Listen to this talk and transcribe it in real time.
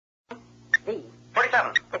V.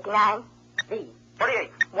 47. 59. V.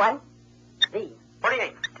 48. 1. V.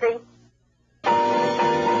 48. 3.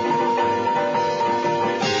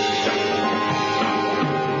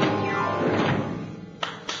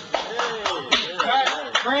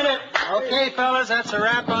 Print it. Okay, fellas, that's a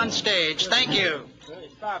wrap on stage. Thank you.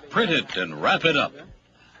 Print it and wrap it up.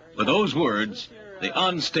 With those words, the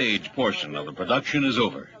on-stage portion of the production is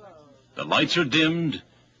over. The lights are dimmed,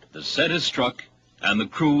 the set is struck, and the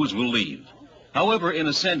crews will leave. However, in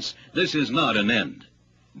a sense, this is not an end,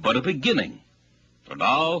 but a beginning. For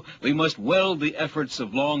now, we must weld the efforts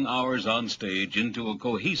of long hours on stage into a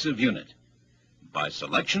cohesive unit. By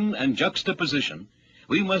selection and juxtaposition,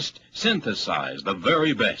 we must synthesize the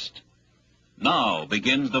very best. Now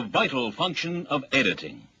begins the vital function of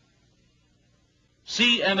editing.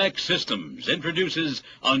 CMX Systems introduces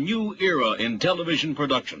a new era in television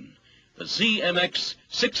production, the CMX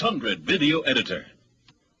 600 video editor.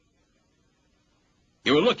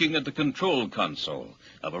 You're looking at the control console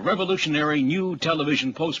of a revolutionary new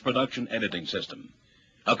television post-production editing system,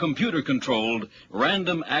 a computer-controlled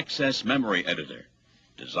random access memory editor,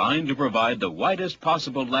 designed to provide the widest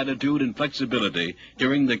possible latitude and flexibility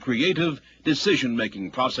during the creative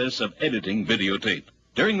decision-making process of editing videotape.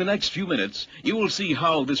 During the next few minutes, you will see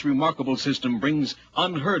how this remarkable system brings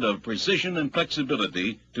unheard-of precision and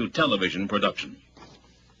flexibility to television production.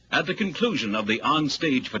 At the conclusion of the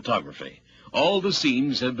on-stage photography, all the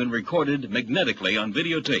scenes have been recorded magnetically on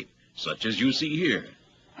videotape, such as you see here.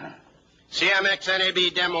 CMX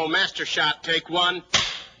NAB demo master shot, take 1.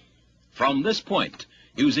 From this point,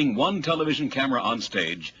 using one television camera on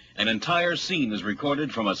stage, an entire scene is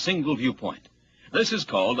recorded from a single viewpoint. This is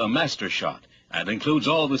called a master shot and includes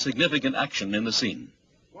all the significant action in the scene.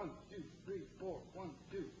 1, 2, 3, 4, 1,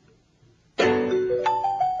 2.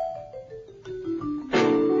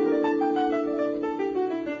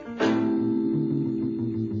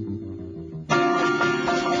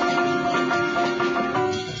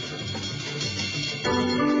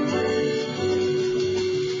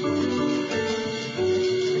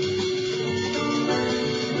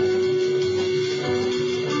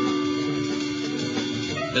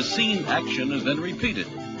 The scene action is then repeated,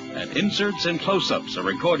 and inserts and close-ups are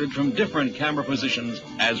recorded from different camera positions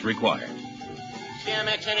as required.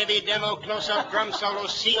 CMX NAB demo close-up drum solo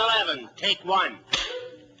C11, take 1.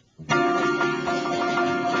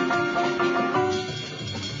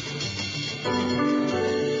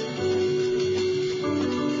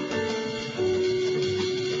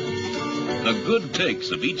 The good takes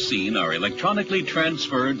of each scene are electronically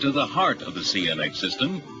transferred to the heart of the CMX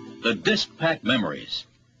system, the disc pack memories.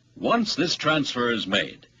 Once this transfer is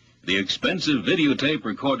made, the expensive videotape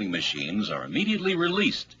recording machines are immediately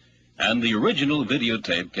released, and the original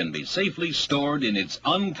videotape can be safely stored in its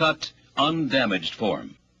uncut, undamaged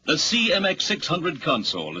form. The CMX 600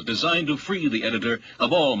 console is designed to free the editor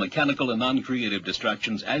of all mechanical and non-creative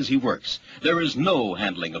distractions as he works. There is no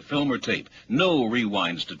handling of film or tape, no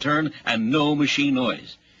rewinds to turn, and no machine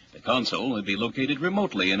noise. The console will be located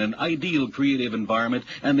remotely in an ideal creative environment,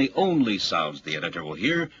 and the only sounds the editor will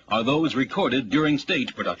hear are those recorded during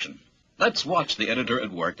stage production. Let's watch the editor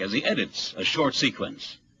at work as he edits a short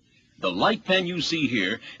sequence. The light pen you see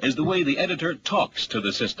here is the way the editor talks to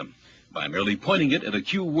the system. By merely pointing it at a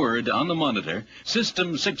cue word on the monitor,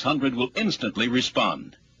 System 600 will instantly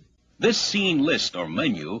respond. This scene list or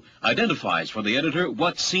menu identifies for the editor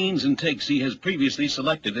what scenes and takes he has previously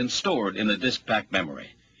selected and stored in the disc pack memory.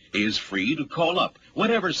 He is free to call up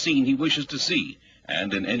whatever scene he wishes to see,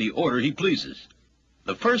 and in any order he pleases.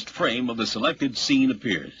 The first frame of the selected scene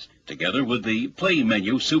appears, together with the play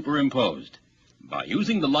menu superimposed. By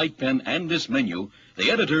using the light pen and this menu,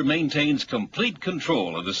 the editor maintains complete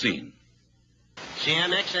control of the scene.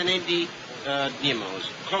 CMX NAB demos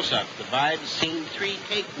close-up, divide scene 3,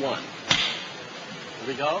 take 1. Here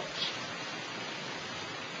we go.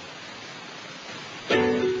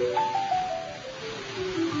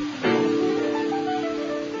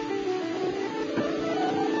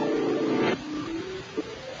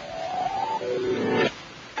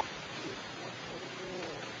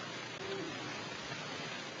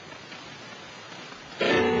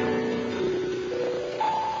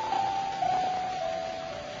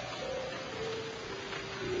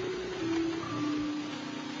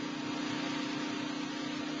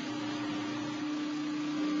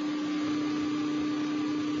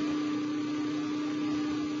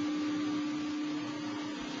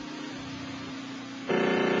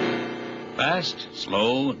 Fast,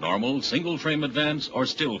 slow, normal, single frame advance, or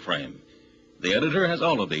still frame. The editor has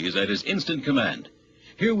all of these at his instant command.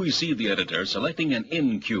 Here we see the editor selecting an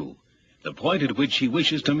in cue, the point at which he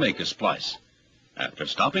wishes to make a splice. After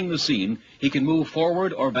stopping the scene, he can move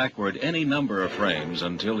forward or backward any number of frames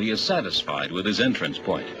until he is satisfied with his entrance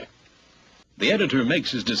point. The editor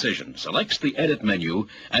makes his decision, selects the Edit menu,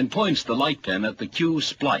 and points the light pen at the cue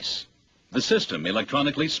Splice. The system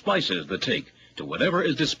electronically splices the take to whatever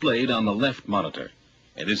is displayed on the left monitor.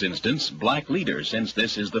 In this instance, black leader, since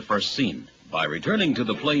this is the first scene. By returning to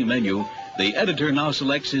the Play menu, the editor now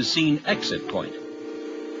selects his scene exit point.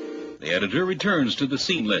 The editor returns to the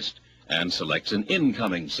scene list and selects an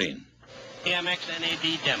incoming scene. CMX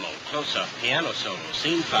NAD demo, close-up, piano solo,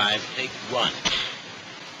 scene 5, take 1.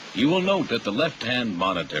 You will note that the left-hand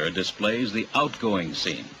monitor displays the outgoing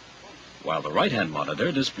scene, while the right-hand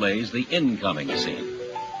monitor displays the incoming scene.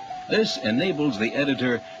 This enables the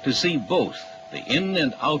editor to see both the in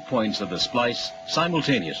and out points of the splice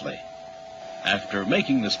simultaneously. After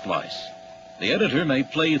making the splice, the editor may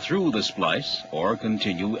play through the splice or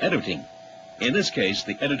continue editing. In this case,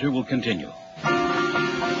 the editor will continue.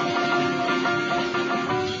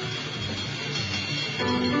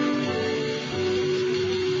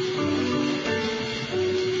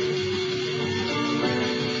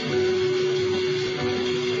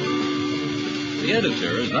 The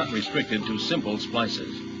editor is not restricted to simple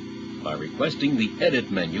splices. By requesting the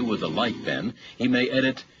Edit menu with the light pen, he may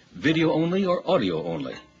edit video only or audio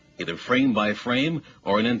only. Either frame by frame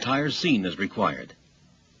or an entire scene is required.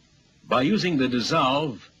 By using the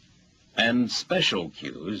dissolve and special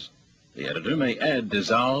cues, the editor may add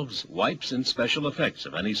dissolves, wipes, and special effects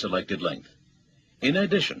of any selected length. In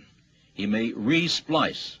addition, he may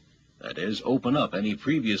re-splice, that is, open up any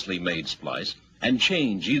previously made splice and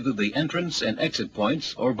change either the entrance and exit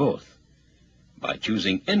points or both. By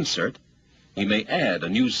choosing Insert, he may add a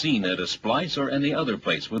new scene at a splice or any other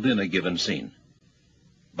place within a given scene.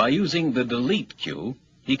 By using the Delete cue,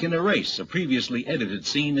 he can erase a previously edited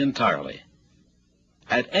scene entirely.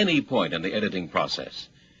 At any point in the editing process,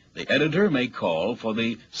 the editor may call for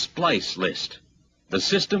the Splice list. The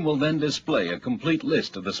system will then display a complete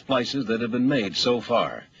list of the splices that have been made so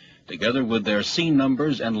far, together with their scene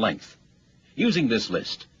numbers and length. Using this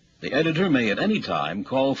list, the editor may at any time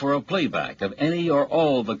call for a playback of any or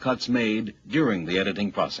all the cuts made during the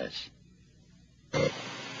editing process.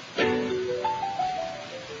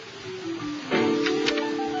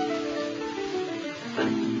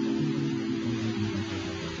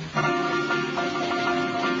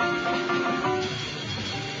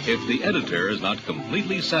 If the editor is not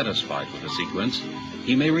completely satisfied with the sequence,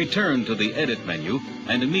 he may return to the Edit menu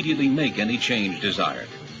and immediately make any change desired.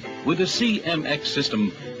 With the CMX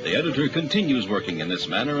system, the editor continues working in this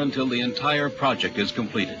manner until the entire project is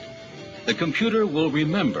completed. The computer will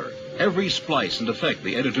remember every splice and effect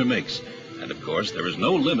the editor makes, and of course there is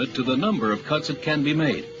no limit to the number of cuts that can be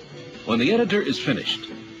made. When the editor is finished,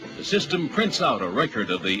 the system prints out a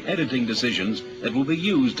record of the editing decisions that will be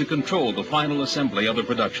used to control the final assembly of the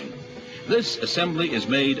production. This assembly is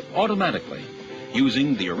made automatically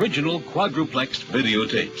using the original quadruplexed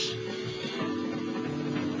videotapes.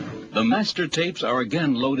 The master tapes are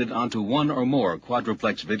again loaded onto one or more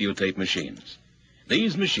quadruplex videotape machines.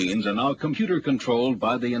 These machines are now computer controlled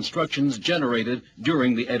by the instructions generated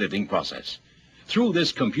during the editing process. Through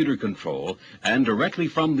this computer control and directly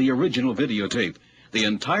from the original videotape, the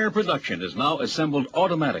entire production is now assembled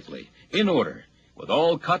automatically, in order, with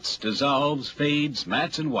all cuts, dissolves, fades,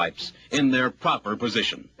 mats, and wipes in their proper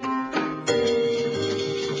position.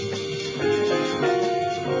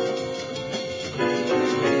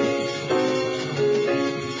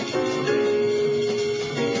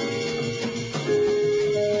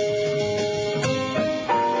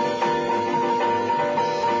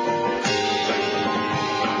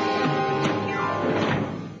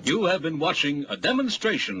 You have been watching a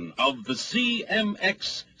demonstration of the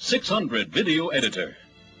CMX 600 video editor.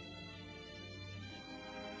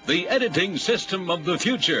 The editing system of the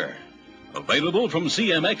future. Available from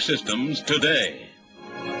CMX Systems today.